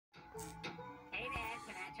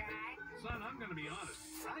Son, I'm gonna be honest.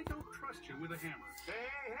 I don't trust you with a hammer.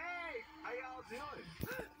 Hey! How y'all doing?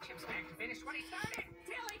 Chip's back to finish what he started.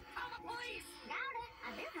 Tilly, call the police! Got it.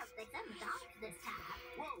 I do hope they send the dogs this time.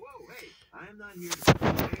 Whoa, hey! I'm not here to...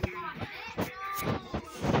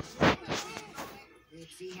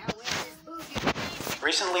 See how well this boogie.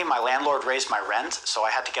 Recently, my landlord raised my rent, so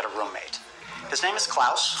I had to get a roommate. His name is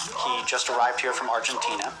Klaus. He just arrived here from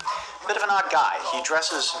Argentina. Bit of an odd guy. He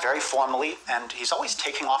dresses very formally, and he's always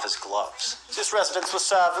taking off his gloves. This residence will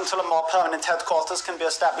serve until a more permanent headquarters can be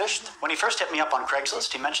established. When he first hit me up on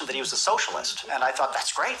Craigslist, he mentioned that he was a socialist, and I thought,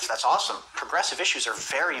 that's great, that's awesome. Progressive issues are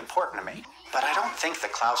very important to me. But I don't think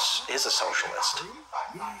that Klaus is a socialist.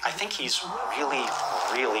 I think he's really,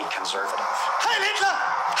 really conservative. Heil Hitler!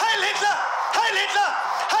 Heil Hitler! Heil Hitler!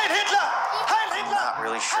 Heil Hitler! Heil Hitler! I'm not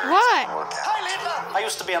really sure What? it's gonna work out. Heil Hitler! I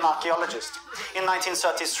used to be an archaeologist. In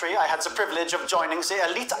 1933, I had the privilege of joining the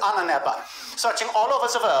elite Ahnenerbe, searching all over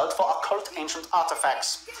the world for occult ancient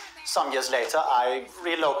artifacts. Some years later, I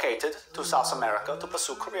relocated to South America to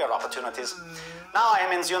pursue career opportunities. Now I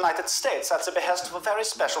am in the United States at the behest of a very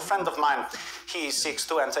special friend of mine. He seeks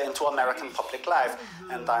to enter into American public life,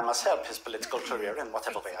 and I must help his political career in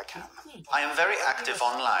whatever way I can. I am very active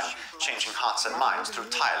online, changing hearts and minds through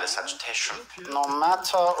tireless agitation. No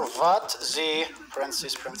matter what the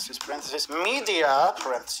media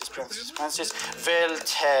will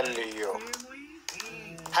tell you.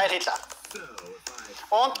 Heil Hitler.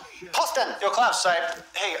 Und Posten! Yo, Klaus,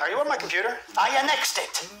 hey, are you on my computer? I annexed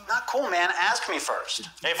it. Not cool, man. Ask me first.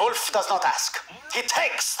 A wolf does not ask. He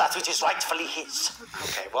takes that which is rightfully his.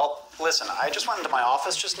 Okay, well, listen, I just went into my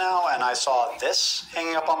office just now and I saw this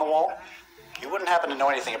hanging up on the wall. You wouldn't happen to know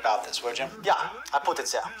anything about this, would you? Yeah, I put it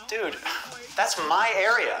there. Dude, that's my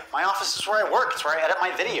area. My office is where I work. It's where I edit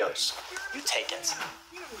my videos. You take it.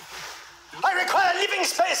 I require living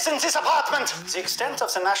space in this apartment! The extent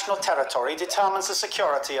of the national territory determines the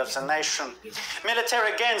security of the nation.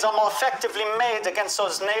 Military gains are more effectively made against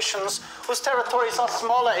those nations whose territories are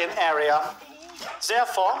smaller in area.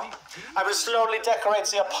 Therefore, I will slowly decorate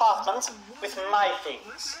the apartment with my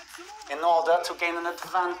things in order to gain an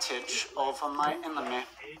advantage over my enemy.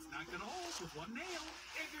 It's not gonna hold with one nail.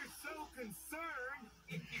 If you're so concerned,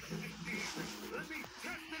 let me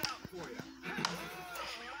test it out for you.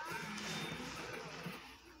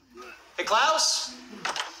 Hey, Klaus? Who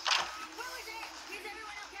is it? Is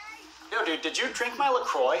everyone okay? Yo, dude, did you drink my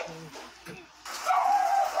LaCroix?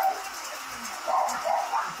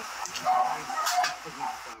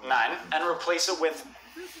 Nine, and replace it with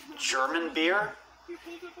German beer?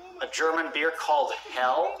 A German beer called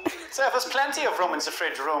Hell? There was plenty of room in the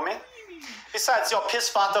fridge, Romy. Besides, your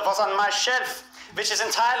piss water was on my shelf, which is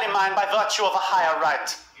entirely mine by virtue of a higher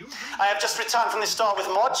right. I have just returned from the store with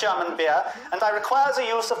more German beer, and I require the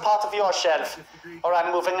use of part of your shelf, or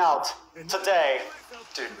I'm moving out. Today.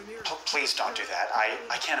 Dude, please don't do that.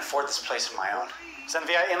 I can't afford this place on my own. Then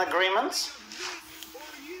we are in agreement?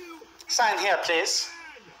 Sign here, please.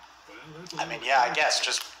 I mean, yeah, I guess.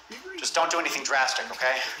 Just don't do anything drastic,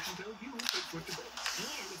 okay?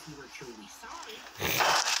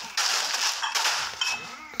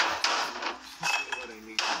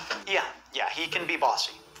 Yeah, he can be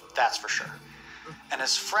bossy. That's for sure. And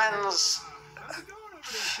his friends,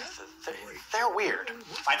 they're weird.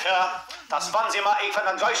 Mein Herr, das wollen Sie mal eben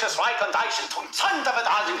ein deutsches Reich und Eichen tun.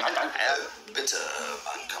 Bitte,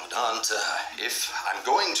 mein Kommandant, if I'm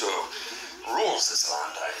going to rule this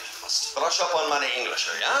land, I must brush up on my English,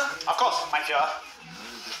 yeah? Of course, mein Führer.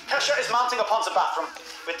 Pressure is mounting upon the bathroom,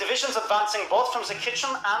 with divisions advancing both from the kitchen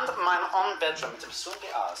and mine own bedroom. It will soon be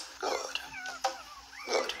ours. Good.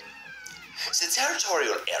 The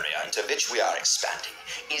territorial area into which we are expanding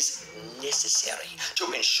is necessary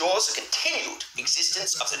to ensure the continued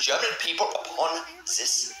existence of the German people upon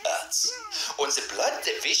this earth. And the blood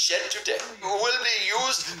that we shed today will be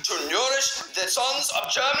used to nourish the sons of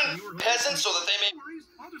German peasants so that they may...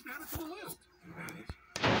 I'll just add it to the list.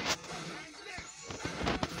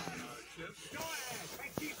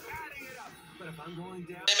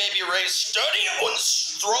 They may be raised sturdy and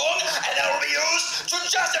strong, and that will be used to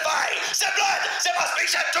justify the blood that must be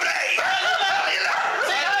shed today.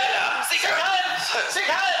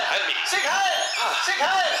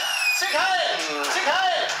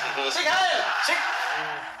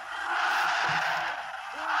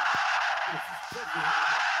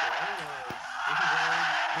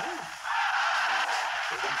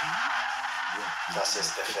 Das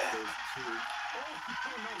ist der Fan.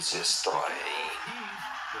 Destroy.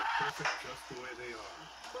 Perfect just the way they are.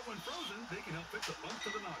 But when frozen, they can help fix a bump to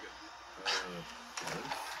the noggin.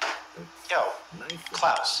 Yo,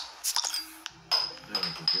 Klaus.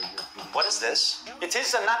 What is this? It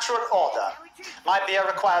is a natural order. My beer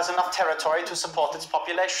requires enough territory to support its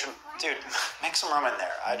population. Dude, make some room in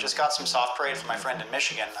there. I just got some soft parade from my friend in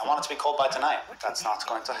Michigan. I want it to be cold by tonight. That's not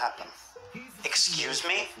going to happen. Excuse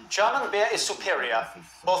me? German beer is superior,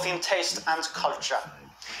 both in taste and culture.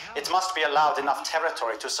 It must be allowed enough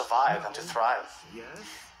territory to survive and to thrive.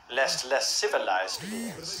 Lest less civilized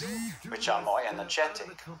beers, which are more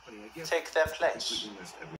energetic, take their place.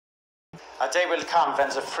 A day will come when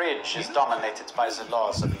the fridge is dominated by the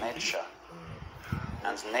laws of nature,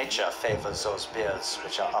 and nature favors those beers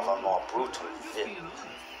which are of a more brutal will.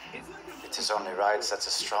 It is only right that the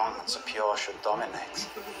strong and the pure should dominate,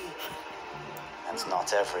 and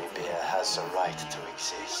not every beer has the right to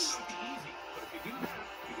exist.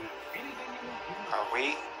 Are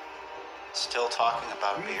we still talking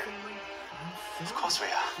about beer? Of course we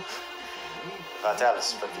are. What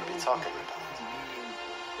else would we be talking about?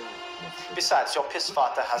 Besides, your piss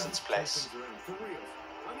water has its place.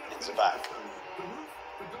 In the back.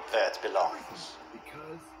 Where it belongs.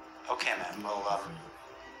 Okay, man, well,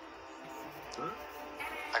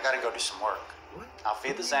 I gotta go do some work. Auf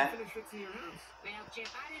Wiedersehen. Well, Chip,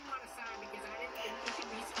 I didn't want to sign because I didn't think we could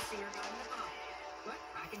be sincere about the ball. But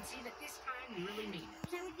I can see that this time you really mean it.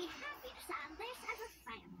 So we'd be happy to sign this as a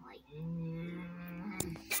family.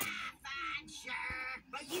 Fine, sure.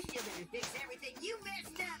 But you still better fix everything you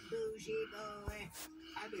messed up, bougie boy.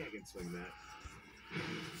 I think I can swing that.